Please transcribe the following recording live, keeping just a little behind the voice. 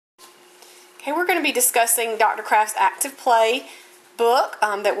Okay, we're going to be discussing Dr. Kraft's Active Play book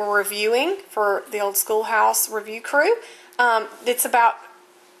that we're reviewing for the Old Schoolhouse Review Crew. It's about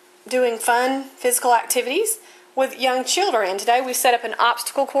doing fun physical activities with young children. And today we set up an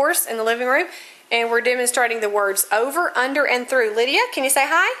obstacle course in the living room, and we're demonstrating the words over, under, and through. Lydia, can you say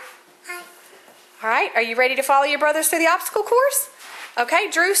hi? Hi. All right, are you ready to follow your brothers through the obstacle course? Okay,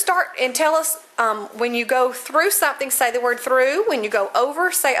 Drew, start and tell us when you go through something, say the word through. When you go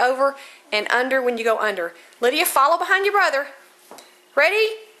over, say over, and under when you go under. Lydia, follow behind your brother. Ready?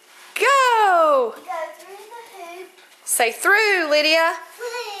 Go! You go through the hoop. Say through, Lydia.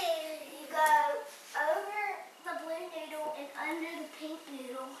 You go over the blue noodle and under the pink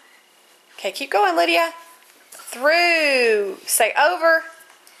noodle. Okay, keep going, Lydia. Through. Say over.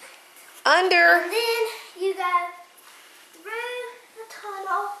 Under. And then you go through the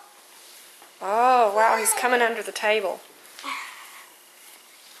tunnel. Oh, wow, he's coming under the table.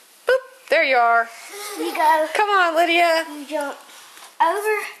 Boop, there you are. You go. Come on, Lydia. You jump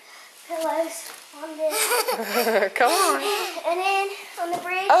over pillows on this. Come on. And then on the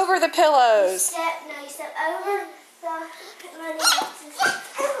bridge. Over the pillows. You step over the money boxes.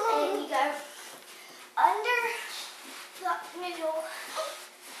 And you go under the noodle.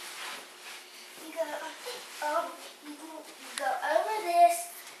 You go over this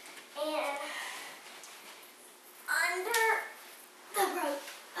and under the rope.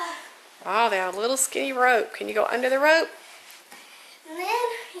 Oh, they have a little skinny rope. Can you go under the rope? And then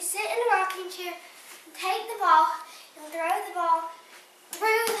you sit in the rocking chair and take the ball and throw the ball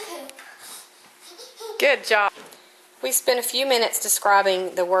through the hoop. Good job. We spent a few minutes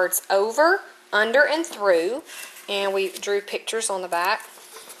describing the words over, under, and through, and we drew pictures on the back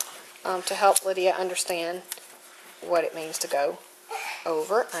to help Lydia understand what it means to go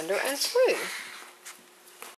over, under, and through.